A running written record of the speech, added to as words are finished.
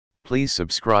Please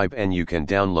subscribe and you can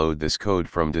download this code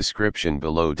from description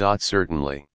below.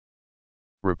 Certainly.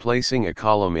 Replacing a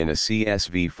column in a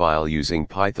CSV file using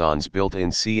Python's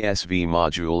built-in CSV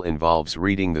module involves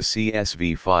reading the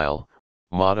CSV file,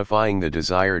 modifying the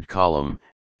desired column,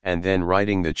 and then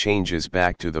writing the changes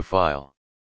back to the file.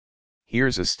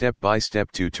 Here's a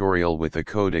step-by-step tutorial with a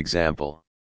code example.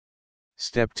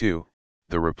 Step 2,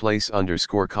 the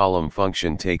replace_column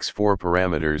function takes 4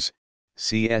 parameters,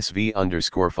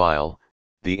 CSV_file,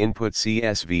 the input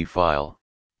CSV file,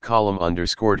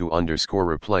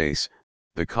 column_to_replace,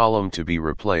 the column to be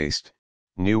replaced,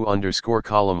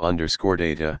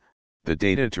 new_column_data, the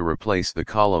data to replace the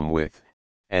column with,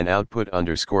 and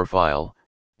output_file,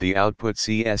 the output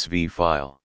CSV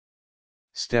file.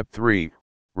 Step 3,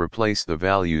 replace the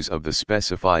values of the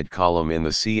specified column in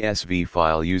the CSV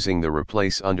file using the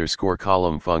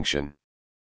replace_column function.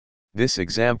 This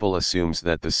example assumes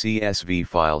that the CSV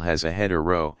file has a header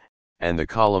row, and the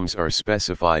columns are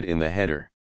specified in the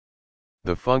header.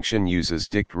 The function uses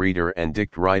DictReader and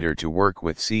DictWriter to work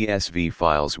with CSV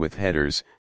files with headers,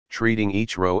 treating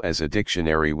each row as a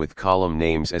dictionary with column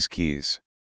names as keys.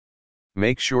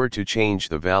 Make sure to change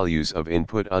the values of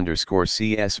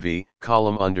input_CSV,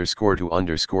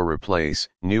 column_to_replace,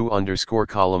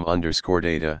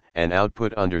 new_column_data, and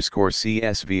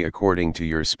output_CSV according to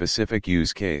your specific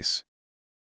use case.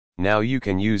 Now you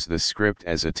can use the script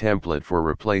as a template for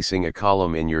replacing a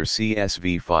column in your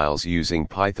CSV files using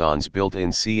Python's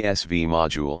built-in CSV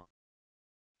module.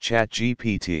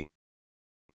 ChatGPT